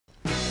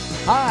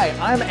Hi,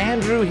 I'm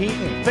Andrew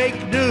Heaton.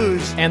 Fake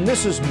news. And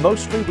this is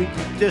Mostly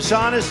Weekend.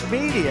 Dishonest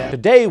media.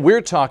 Today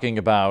we're talking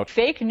about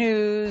fake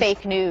news.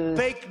 Fake news.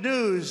 Fake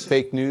news.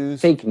 Fake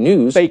news. Fake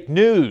news. fake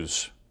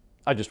news.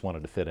 I just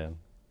wanted to fit in.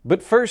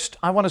 But first,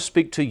 I want to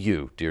speak to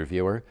you, dear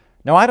viewer.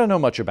 Now, I don't know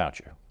much about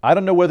you. I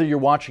don't know whether you're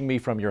watching me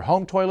from your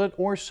home toilet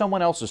or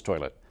someone else's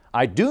toilet.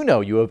 I do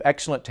know you have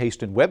excellent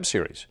taste in web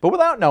series, but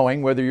without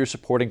knowing whether you're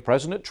supporting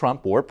President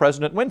Trump or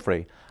President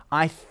Winfrey,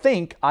 I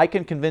think I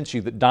can convince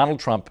you that Donald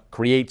Trump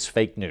creates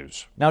fake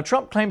news. Now,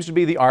 Trump claims to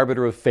be the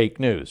arbiter of fake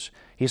news.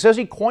 He says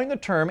he coined the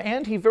term,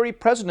 and he very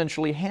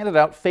presidentially handed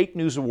out fake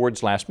news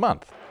awards last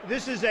month.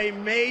 This is a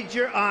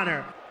major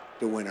honor.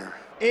 The winner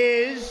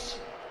Is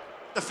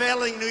the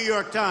failing New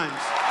York Times.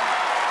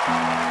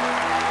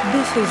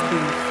 This is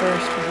the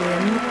first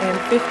win and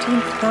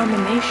 15th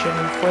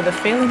nomination for the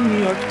failing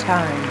New York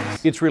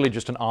Times. It's really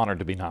just an honor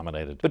to be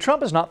nominated. But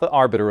Trump is not the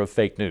arbiter of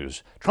fake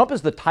news. Trump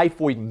is the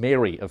typhoid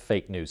Mary of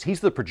fake news. He's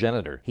the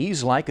progenitor.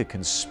 He's like a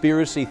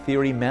conspiracy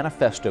theory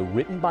manifesto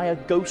written by a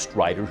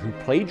ghostwriter who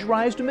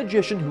plagiarized a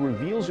magician who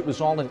reveals it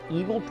was all an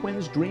evil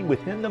twin's dream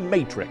within the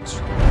Matrix.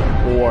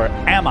 Or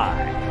am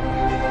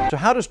I? So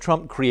how does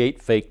Trump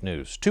create fake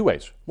news? Two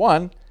ways.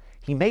 One,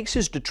 he makes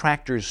his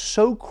detractors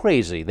so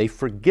crazy they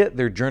forget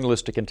their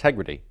journalistic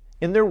integrity.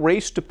 In their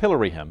race to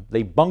pillory him,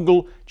 they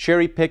bungle,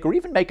 cherry-pick, or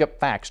even make up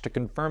facts to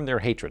confirm their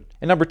hatred.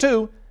 And number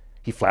two,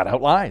 he flat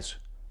out lies.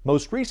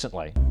 Most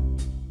recently,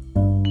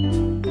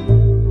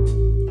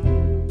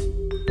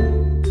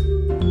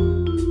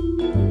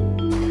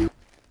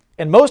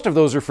 and most of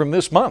those are from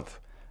this month.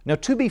 Now,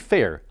 to be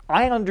fair,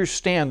 I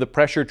understand the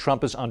pressure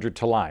Trump is under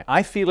to lie.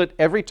 I feel it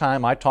every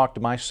time I talk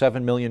to my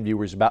 7 million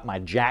viewers about my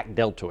jack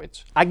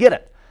deltoids. I get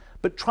it.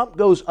 But Trump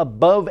goes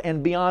above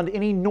and beyond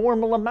any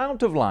normal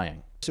amount of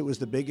lying. It was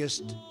the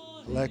biggest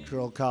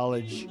electoral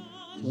college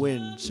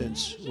win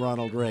since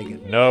Ronald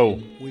Reagan. No.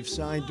 We've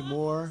signed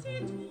more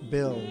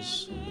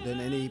bills than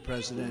any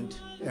president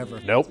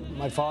ever. Nope.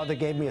 My father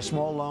gave me a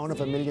small loan of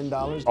 $1 million.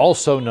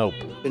 Also nope.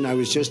 And I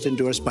was just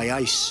endorsed by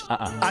ICE.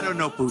 I don't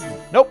know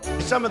Putin. Nope.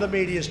 Some of the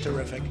media is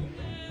terrific,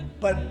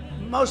 but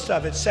most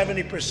of it,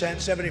 70%,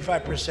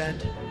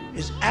 75%,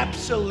 is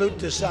absolute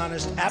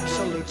dishonest,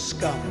 absolute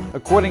scum.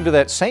 According to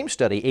that same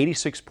study,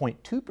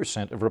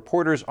 86.2% of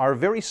reporters are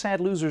very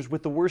sad losers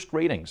with the worst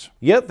ratings.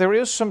 Yet there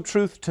is some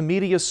truth to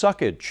media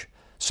suckage.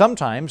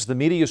 Sometimes the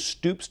media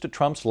stoops to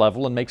Trump's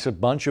level and makes a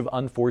bunch of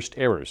unforced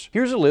errors.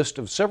 Here's a list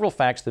of several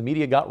facts the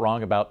media got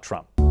wrong about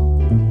Trump.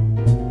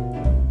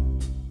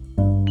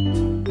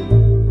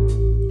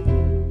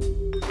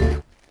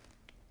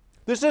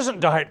 This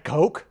isn't Diet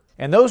Coke.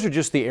 And those are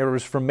just the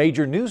errors from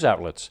major news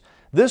outlets.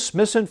 This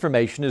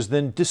misinformation is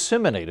then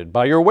disseminated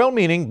by your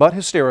well-meaning but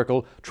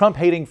hysterical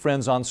Trump-hating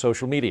friends on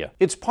social media.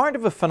 It's part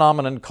of a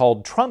phenomenon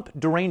called Trump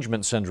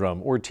derangement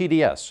syndrome, or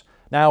TDS.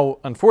 Now,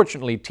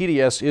 unfortunately,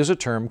 TDS is a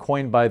term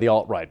coined by the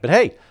alt-right. But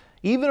hey,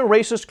 even a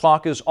racist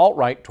clock is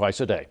alt-right twice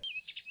a day.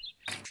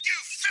 You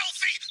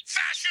filthy,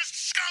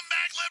 fascist,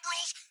 scumbag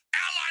liberals,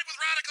 allied with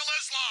radical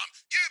Islam.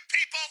 You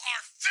people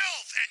are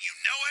filth, and you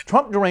know it.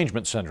 Trump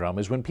derangement syndrome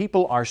is when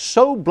people are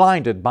so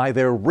blinded by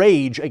their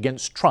rage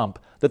against Trump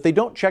that they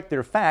don't check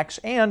their facts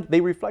and they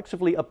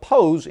reflexively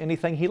oppose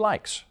anything he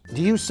likes.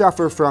 Do you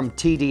suffer from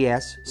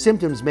TDS?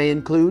 Symptoms may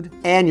include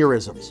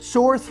aneurysms,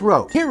 sore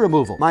throat, hair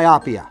removal,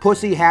 myopia,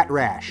 pussy hat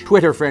rash,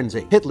 Twitter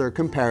frenzy, Hitler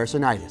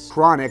comparisonitis,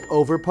 chronic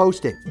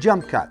overposting,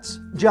 jump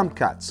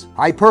cuts,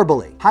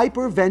 hyperbole,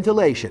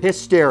 hyperventilation,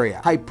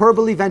 hysteria,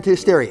 hyperbole vent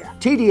hysteria.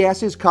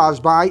 TDS is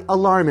caused by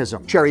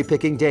alarmism,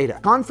 cherry-picking data,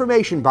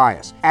 confirmation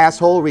bias,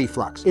 asshole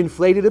reflux,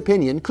 inflated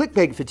opinion,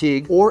 clickbait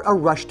fatigue, or a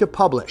rush to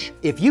publish.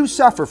 If you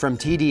suffer from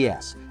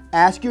TDS,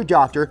 ask your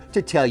doctor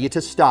to tell you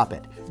to stop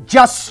it.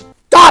 Just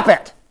stop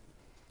it!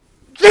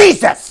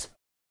 Jesus!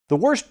 The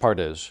worst part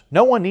is,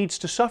 no one needs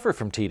to suffer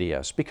from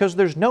TDS because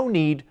there's no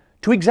need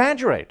to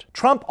exaggerate.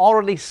 Trump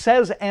already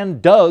says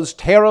and does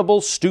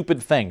terrible,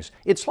 stupid things.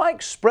 It's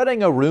like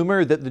spreading a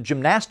rumor that the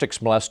gymnastics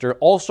molester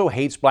also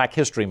hates Black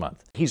History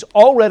Month. He's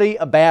already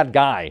a bad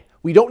guy.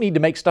 We don't need to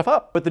make stuff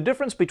up. But the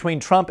difference between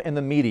Trump and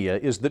the media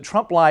is that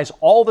Trump lies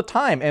all the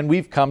time, and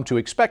we've come to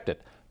expect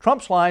it.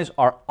 Trump's lies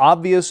are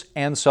obvious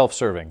and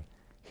self-serving.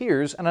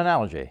 Here's an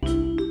analogy.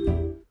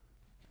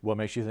 What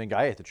makes you think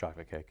I ate the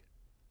chocolate cake?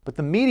 But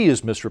the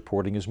media's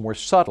misreporting is more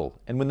subtle,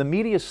 and when the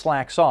media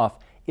slacks off,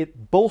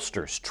 it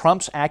bolsters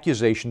Trump's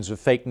accusations of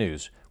fake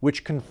news,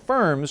 which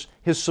confirms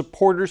his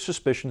supporters'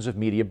 suspicions of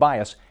media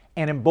bias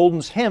and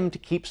emboldens him to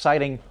keep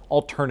citing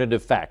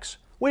alternative facts,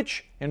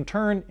 which in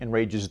turn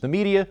enrages the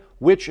media,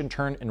 which in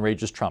turn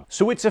enrages Trump.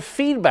 So it's a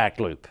feedback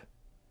loop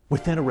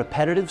within a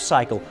repetitive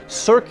cycle,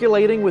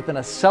 circulating within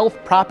a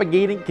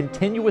self-propagating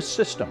continuous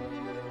system.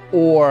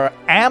 Or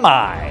am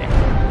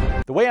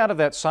I? The way out of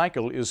that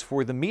cycle is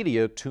for the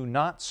media to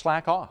not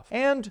slack off.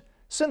 And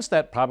since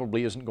that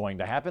probably isn't going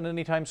to happen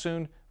anytime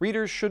soon,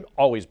 readers should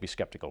always be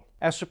skeptical.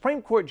 As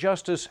Supreme Court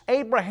Justice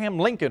Abraham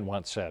Lincoln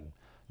once said,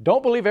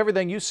 "Don't believe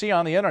everything you see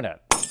on the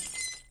internet."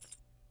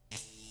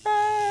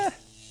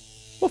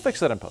 We'll fix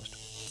that in post.